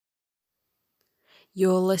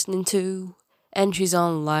You're listening to Entries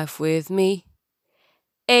on Life with me,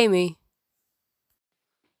 Amy.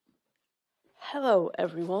 Hello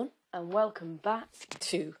everyone, and welcome back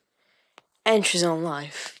to Entries on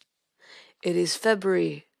Life. It is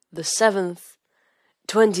February the 7th,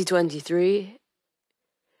 2023.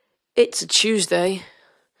 It's a Tuesday,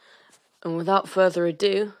 and without further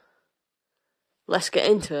ado, let's get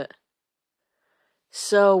into it.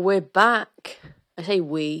 So we're back. I say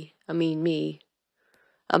we, I mean me.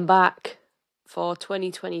 I'm back for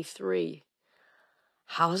 2023.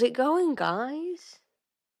 How's it going, guys?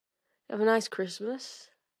 Have a nice Christmas?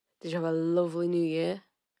 Did you have a lovely New Year?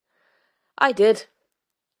 I did.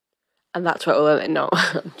 And that's what we'll no,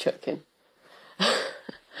 I'm joking.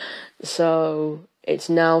 So, it's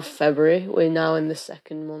now February. We're now in the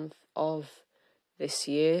second month of this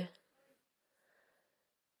year.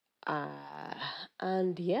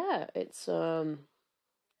 And yeah, it's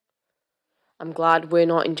I'm glad we're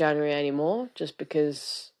not in January anymore, just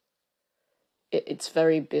because it's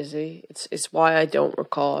very busy. It's why I don't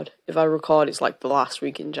record. If I record, it's like the last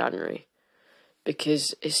week in January,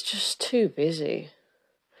 because it's just too busy.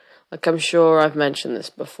 Like, I'm sure I've mentioned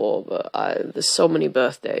this before, but there's so many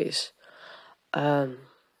birthdays.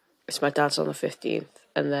 It's my dad's on the 15th,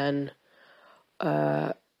 and then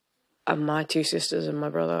and my two sisters and my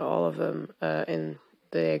brother, all of them, in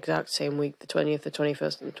the exact same week, the 20th, the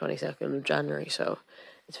 21st, and the 22nd of January. So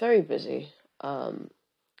it's very busy.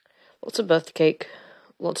 Lots of birthday cake,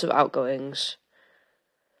 lots of outgoings,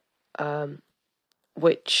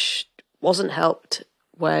 which wasn't helped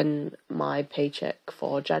when my paycheck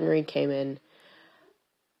for January came in,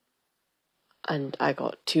 and I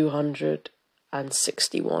got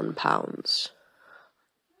 £261.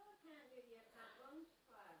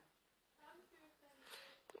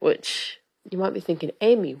 Which, you might be thinking,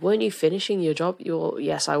 Amy, weren't you finishing your job?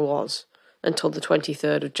 Yes, I was. Until the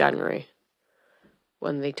 23rd of January.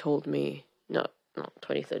 When they told me, not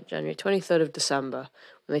 23rd of January, 23rd of December.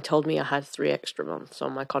 When they told me I had 3 extra months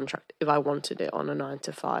on my contract if I wanted it on a 9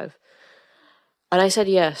 to 5. And I said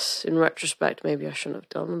yes. In retrospect, maybe I shouldn't have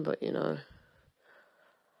done, but you know.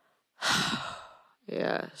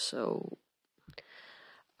 Yeah, so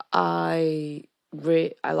I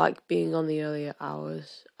like being on the earlier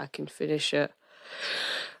hours. I can finish at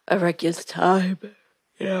a regular time,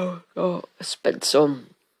 or spend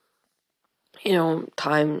some,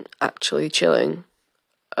 time actually chilling.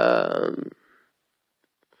 But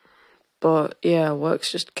yeah,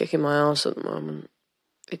 work's just kicking my ass at the moment.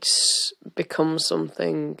 It's become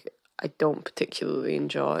something I don't particularly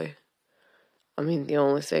enjoy. I mean, the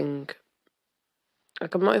only thing,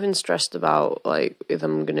 like, I'm not even stressed about, like, if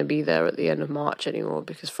I'm going to be there at the end of March anymore,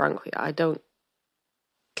 because frankly, I don't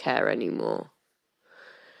care anymore.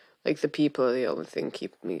 Like, the people are the only thing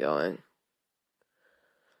keeping me going.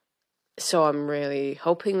 So I'm really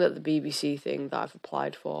hoping that the BBC thing that I've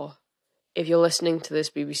applied for, if you're listening to this,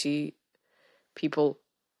 BBC people,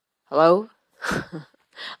 hello? I'm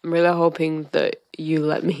really hoping that you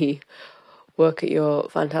let me work at your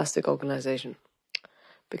fantastic organisation.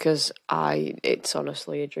 Because it's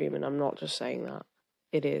honestly a dream, and I'm not just saying that.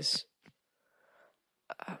 It is.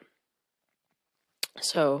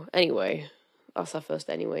 So, anyway, that's our first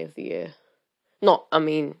anyway of the year.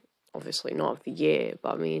 Obviously not of the year,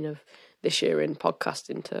 but I mean of this year in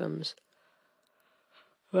podcasting terms.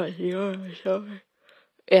 But yeah,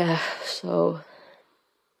 so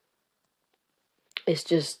it's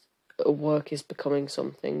just, work is becoming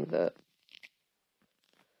something that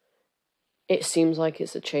it seems like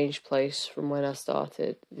it's a changed place from when I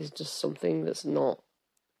started. There's just something that's not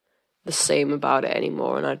the same about it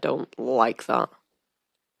anymore, and I don't like that.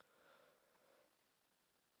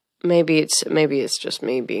 Maybe it's just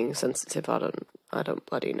me being sensitive. I don't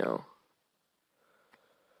bloody know.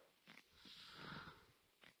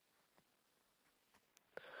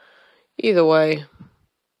 Either way,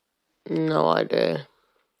 no idea.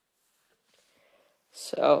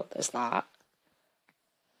 So there's that.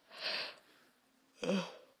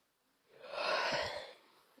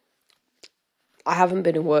 I haven't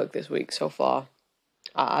been in work this week so far.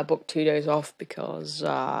 I booked 2 days off because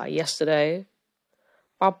yesterday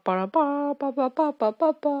I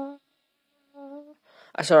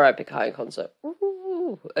saw a Epic High concert.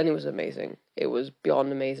 Ooh, and it was amazing. It was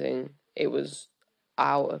beyond amazing. It was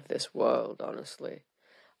out of this world, honestly.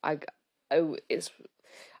 I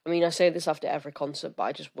say this after every concert, but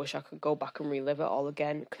I just wish I could go back and relive it all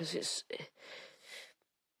again, because it's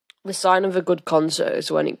the sign of a good concert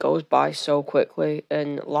is when it goes by so quickly,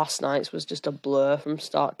 and last night's was just a blur from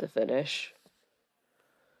start to finish.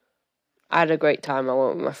 I had a great time. I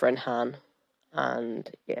went with my friend Han,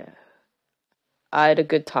 and yeah, I had a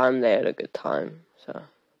good time, they had a good time, so.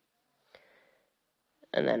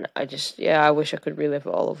 And then I wish I could relive it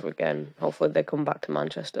all over again. Hopefully they come back to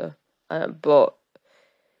Manchester. But,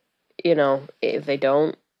 if they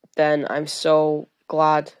don't, then I'm so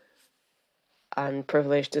glad and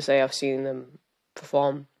privileged to say I've seen them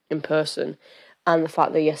perform in person. And the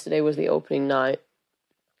fact that yesterday was the opening night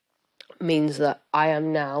means that I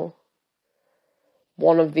am now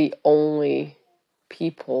one of the only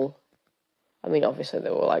people. I mean, obviously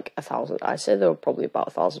there were like 1,000. I said there were probably about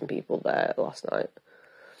 1,000 people there last night.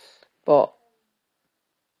 But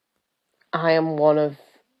I am one of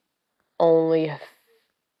only a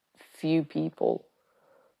few people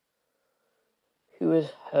who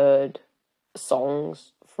has heard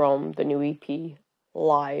songs from the new EP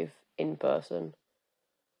live in person.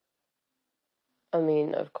 I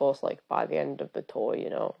mean, of course, like by the end of the tour,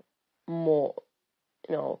 more,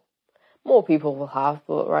 more people will have,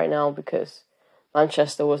 but right now, because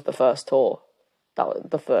Manchester was the first tour, that was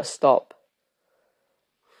the first stop.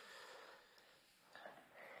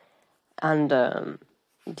 And,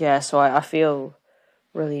 so I feel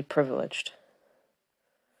really privileged.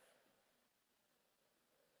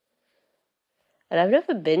 And I've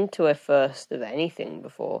never been to a first of anything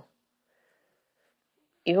before.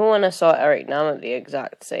 Even when I saw Eric Nam at the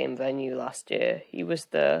exact same venue last year, it was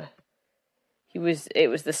the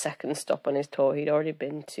second stop on his tour. He'd already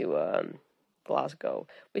been to Glasgow,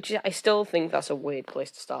 which I still think that's a weird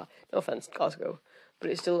place to start. No offense, Glasgow,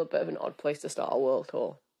 but it's still a bit of an odd place to start a world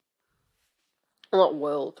tour. Not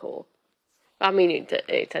world tour. I mean,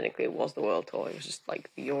 it technically was the world tour. It was just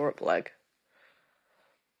like the Europe leg.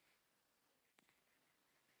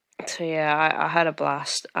 So yeah, I had a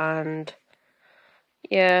blast, and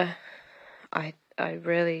yeah, I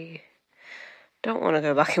really don't want to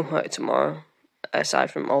go back and work tomorrow,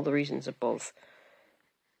 aside from all the reasons above.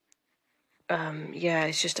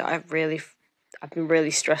 It's just I've been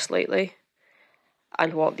really stressed lately,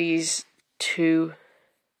 and what these 2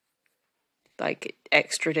 like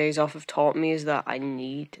extra days off have taught me is that I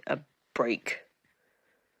need a break,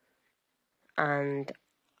 and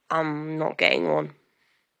I'm not getting one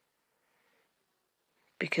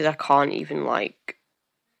because I can't even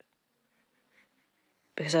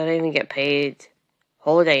because I don't even get paid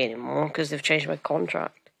holiday anymore because they've changed my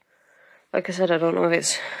contract. Like I said, I don't know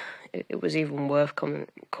if it was even worth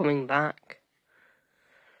coming back.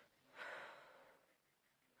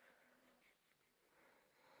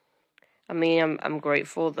 I mean, I'm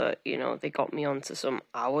grateful that they got me onto some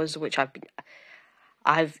hours, which I've been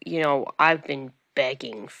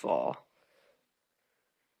begging for.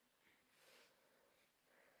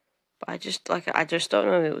 But I just don't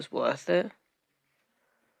know if it was worth it.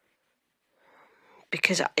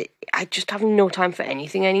 Because I just have no time for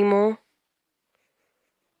anything anymore.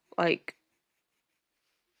 Like,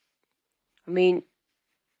 I mean,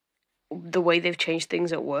 the way they've changed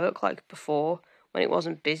things at work, like before, when it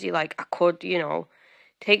wasn't busy, like I could,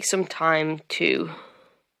 take some time to,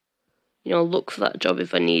 look for that job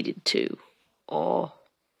if I needed to. Or,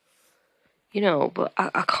 but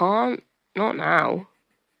I can't, not now.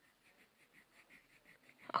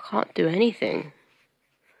 I can't do anything.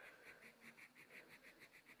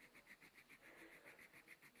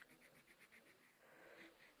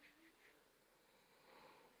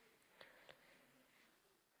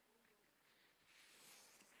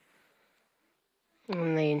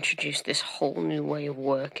 And they introduced this whole new way of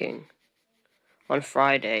working on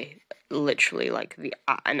Friday, literally like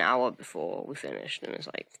an hour before we finished, and it's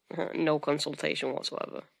like no consultation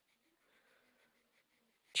whatsoever.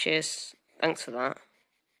 Cheers, thanks for that.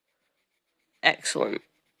 Excellent.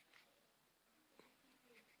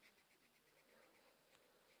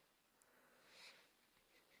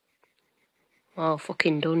 Well,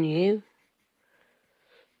 fucking done you.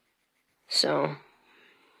 So,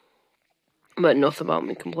 but enough about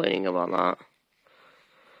me complaining about that.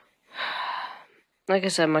 Like I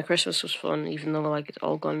said, my Christmas was fun, even though it's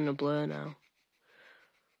all gone in a blur now.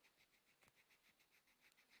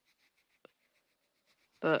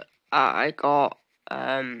 But I got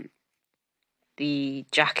the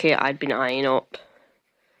jacket I'd been eyeing up.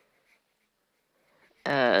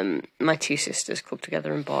 My 2 sisters clubbed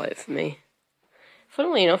together and bought it for me.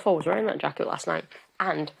 Funnily enough, I was wearing that jacket last night,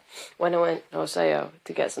 and when I went to Oseo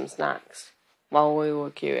to get some snacks while we were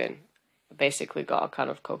queuing, I basically got a can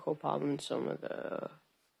of Cocoa Palm and some of the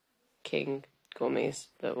King gummies,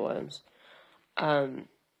 the worms. And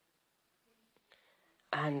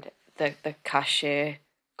the cashier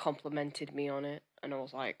complimented me on it, and I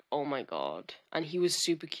was like, oh my god. And he was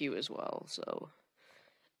super cute as well, so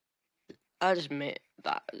I'd admit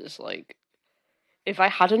that just if I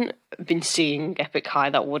hadn't been seeing Epic High,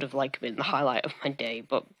 that would have like been the highlight of my day.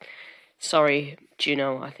 But sorry,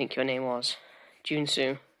 Juno, I think your name was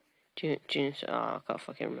Junsu. Junsu. Oh, I can't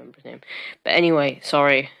fucking remember his name. But anyway,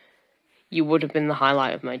 sorry. You would have been the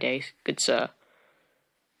highlight of my day, good sir.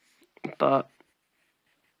 But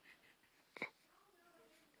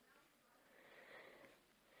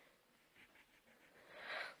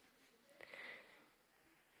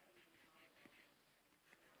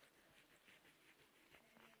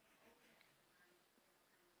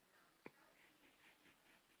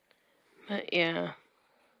yeah.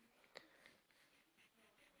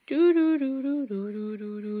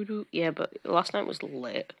 Yeah, but last night was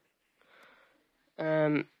lit.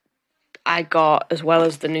 I got, as well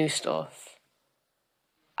as the new stuff,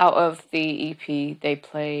 out of the EP, they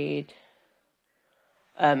played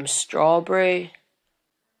Strawberry,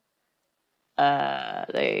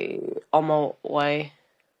 they On My Way,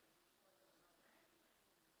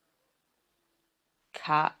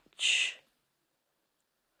 Catch.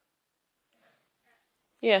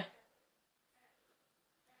 Yeah.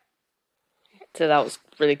 So that was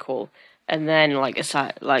really cool. And then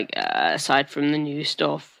aside from the new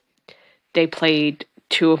stuff, they played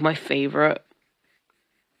two of my favorite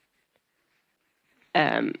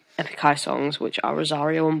Epic High songs, which are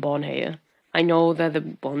Rosario and Born Here. I know they're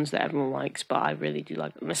the ones that everyone likes, but I really do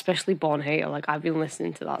like them, especially Born Here. Like, I've been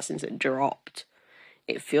listening to that since it dropped.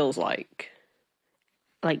 It feels like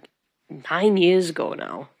 9 years ago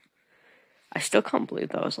now. I still can't believe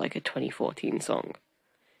that was like a 2014 song.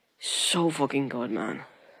 So fucking good, man.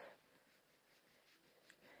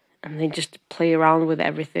 And they just play around with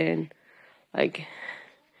everything. Like,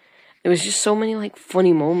 there was just so many like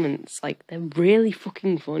funny moments. Like, they're really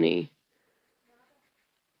fucking funny.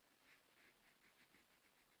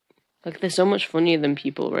 Like, they're so much funnier than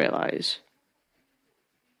people realize.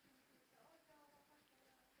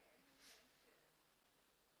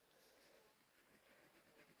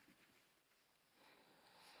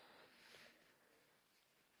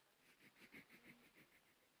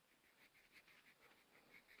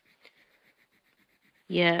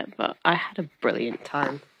 Yeah, but I had a brilliant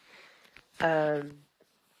time. And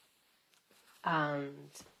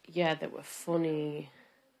yeah, they were funny.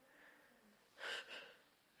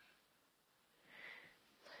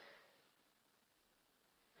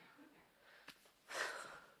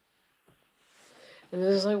 And there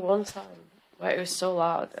was like one time where it was so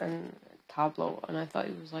loud and Tableau, and I thought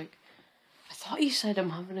he was like, I thought he said I'm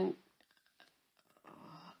having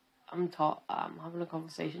a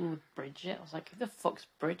conversation with Bridget. I was like, who the fuck's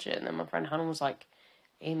Bridget? And then my friend Hannah was like,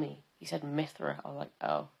 Amy. He said Mithra. I was like,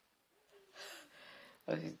 oh.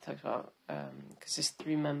 He talks about because there's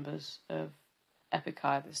three members of Epic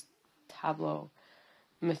High. There's Tableau,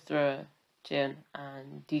 Mithra, Jin,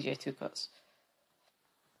 and DJ Two Cuts.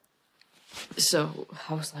 So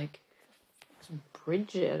I was like,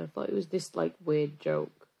 Bridget. I thought it was this like weird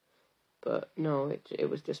joke, but no, it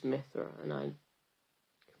was just Mithra, and I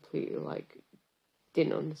completely like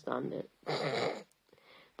didn't understand it.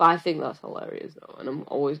 But I think that's hilarious though, and I'm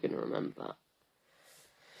always gonna remember that.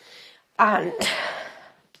 And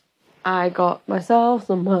I got myself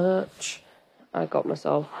some merch. I got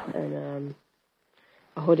myself a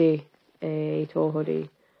hoodie, a tour hoodie,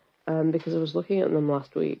 because I was looking at them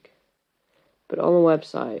last week, but on the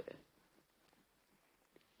website,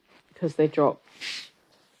 because they dropped.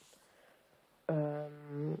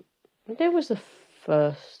 What day was the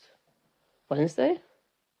first? Wednesday?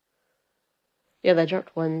 Yeah, they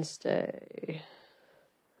dropped Wednesday.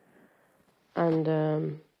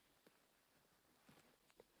 And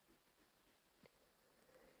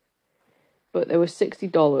but they were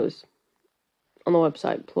 $60 on the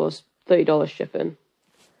website plus $30 shipping.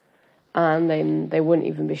 And then they wouldn't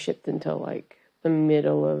even be shipped until like the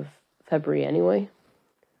middle of February anyway.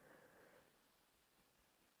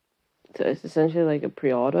 So it's essentially like a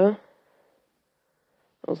pre-order.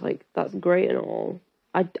 I was like, that's great and all.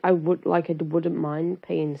 I wouldn't mind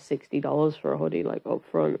paying $60 for a hoodie like up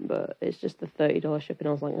front, but it's just the $30 shipping.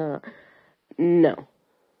 I was like, no.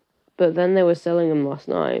 But then they were selling them last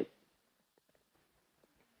night.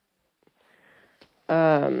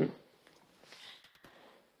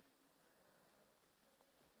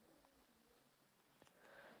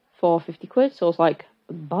 For 50 quid, so I was like,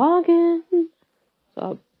 bargain. So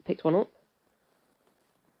I picked one up.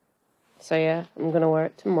 So yeah, I'm gonna wear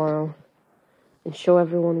it tomorrow and show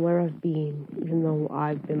everyone where I've been, even though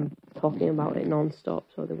I've been talking about it non-stop,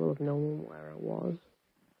 so they will have known where I was.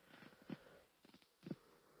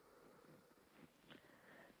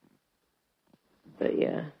 But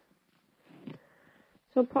yeah.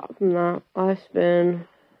 So apart from that, I've been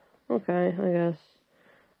okay, I guess.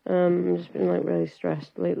 I've just been like really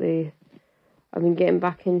stressed lately. I've been getting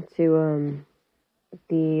back into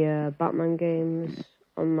the Batman games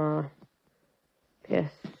on my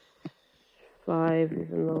PS5,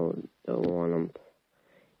 even though they've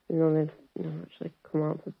not actually come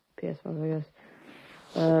out for PS5, I guess.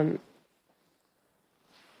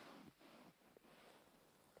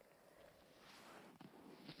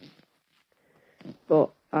 But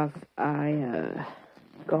I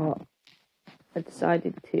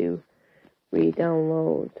decided to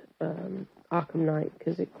re-download Arkham Knight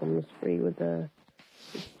because it comes free with the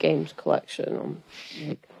games collection on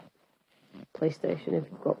like PlayStation if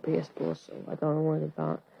you've got PS Plus. So I downloaded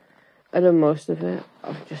that. I done most of it.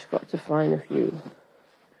 I've just got to find a few.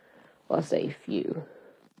 Well, I say few.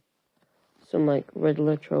 Some like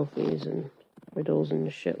Riddler trophies and riddles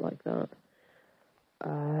and shit like that.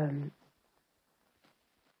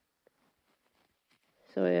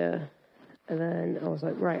 So yeah, and then I was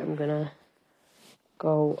like, right, I'm gonna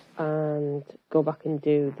go back and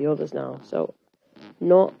do the others now. So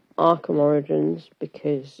not Arkham Origins,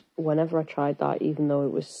 because whenever I tried that, even though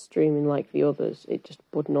it was streaming like the others, it just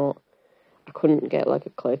would not. I couldn't get like a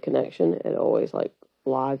clear connection. It always like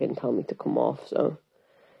lag and tell me to come off. So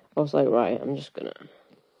I was like, right, I'm just gonna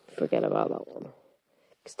forget about that one.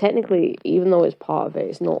 Because technically, even though it's part of it,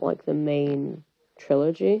 it's not like the main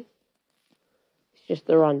trilogy. It's just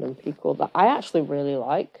the random people that I actually really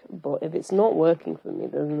like. But if it's not working for me,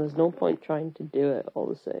 then there's no point trying to do it all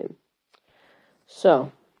the same.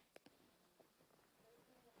 So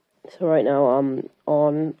right now I'm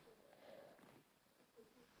on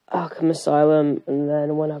Arkham Asylum, and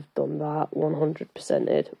then when I've done that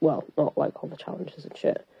 100%ed, well, not like all the challenges and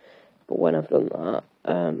shit, but when I've done that,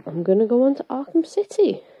 I'm gonna go on to Arkham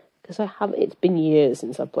City, because it's been years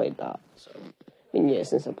since I played that, so, it's been years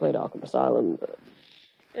since I played Arkham Asylum, but,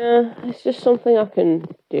 yeah, it's just something I can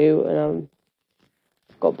do, and I've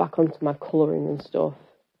got back onto my colouring and stuff.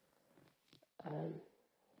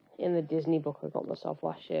 In the Disney book I got myself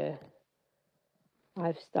last year,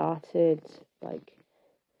 I've started, like,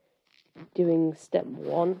 doing step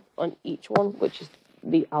 1 on each one, which is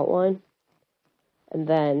the outline, and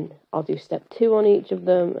then I'll do step 2 on each of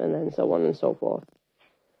them, and then so on and so forth.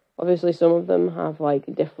 Obviously some of them have like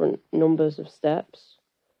different numbers of steps,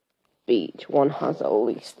 but each one has at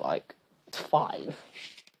least like 5.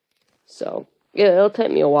 So yeah, it'll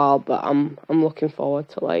take me a while, but I'm looking forward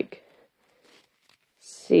to like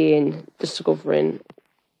discovering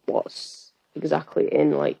what's exactly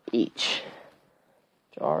in like each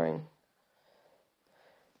drawing.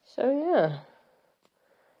 So yeah,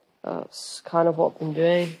 that's kind of what I've been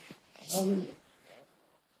doing.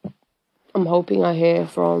 I'm hoping I hear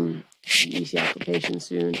from the easy application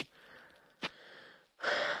soon,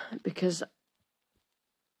 because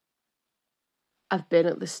I've been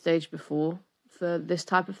at this stage before for this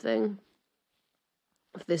type of thing,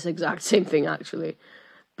 this exact same thing actually,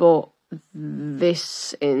 but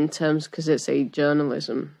this in terms, because it's a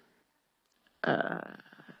journalism,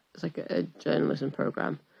 it's like a journalism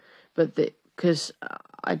program, but because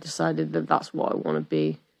I decided that that's what I want to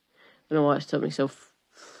be. I don't know why it's taken me so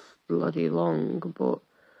bloody long, but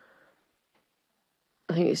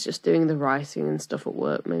I think it's just doing the writing and stuff at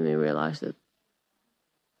work made me realise that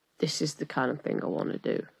this is the kind of thing I want to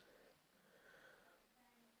do.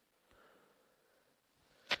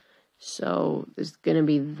 So there's going to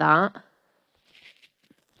be that.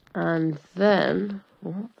 And then,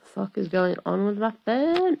 what the fuck is going on with my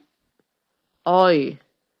phone? Oi.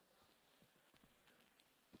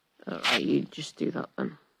 Alright, you just do that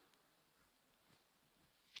then.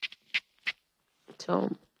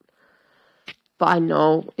 So, but I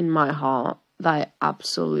know in my heart that I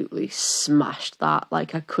absolutely smashed that.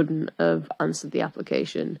 Like, I couldn't have answered the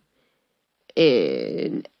application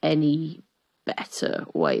in any better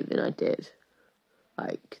way than I did.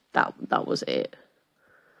 Like, that was it.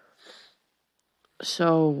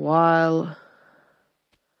 So, while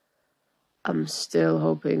I'm still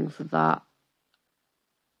hoping for that,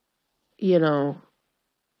 you know,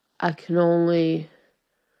 I can only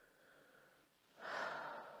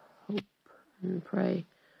hope and pray,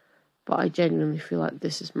 but I genuinely feel like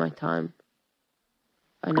this is my time.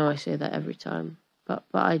 I know I say that every time, but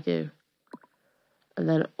I do. And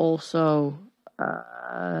then also,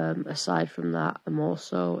 aside from that, I'm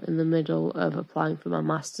also in the middle of applying for my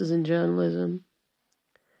master's in journalism.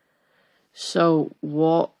 So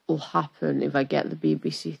what will happen if I get the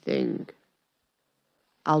BBC thing?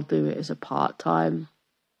 I'll do it as a part-time.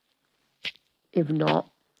 If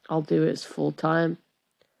not, I'll do it as full-time.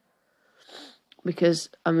 Because,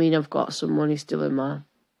 I mean, I've got some money still in my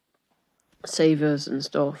savers and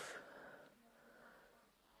stuff.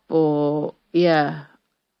 But yeah.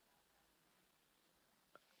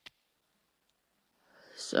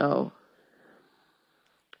 So,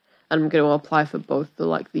 and I'm going to apply for both the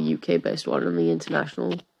UK based one and the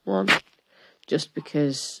international one, just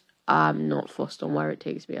because I'm not fussed on where it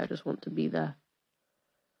takes me. I just want to be there.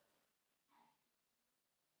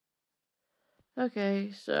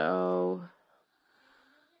 Okay, so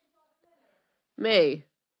me.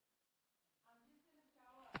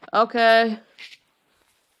 Okay.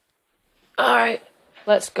 Alright,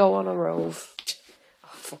 let's go on a rove. Oh,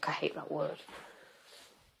 fuck, I hate that word.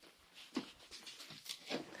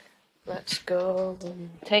 Let's go and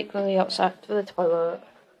take Lily outside to the toilet.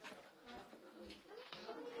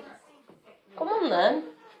 Come on then.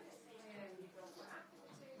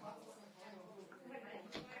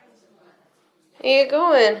 Where you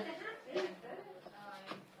going?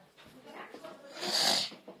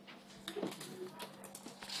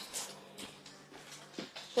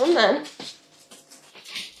 Come on then.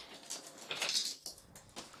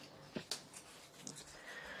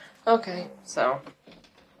 Okay, so.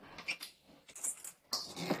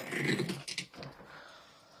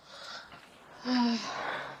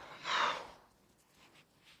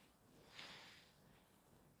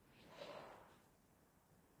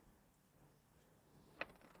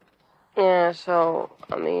 Yeah, so,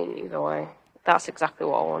 I mean, either way, that's exactly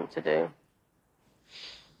what I want to do.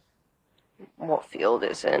 What field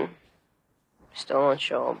it's in, still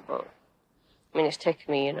unsure, but, I mean, it's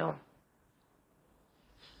taken me,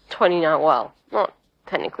 29, well, not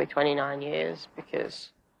technically 29 years, because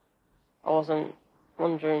I wasn't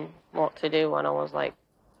wondering what to do when I was,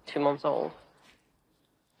 2 months old.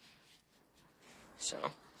 So,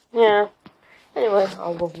 yeah. Anyway,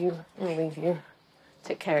 I'll love you and leave you.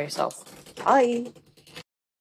 Take care of yourself. Bye.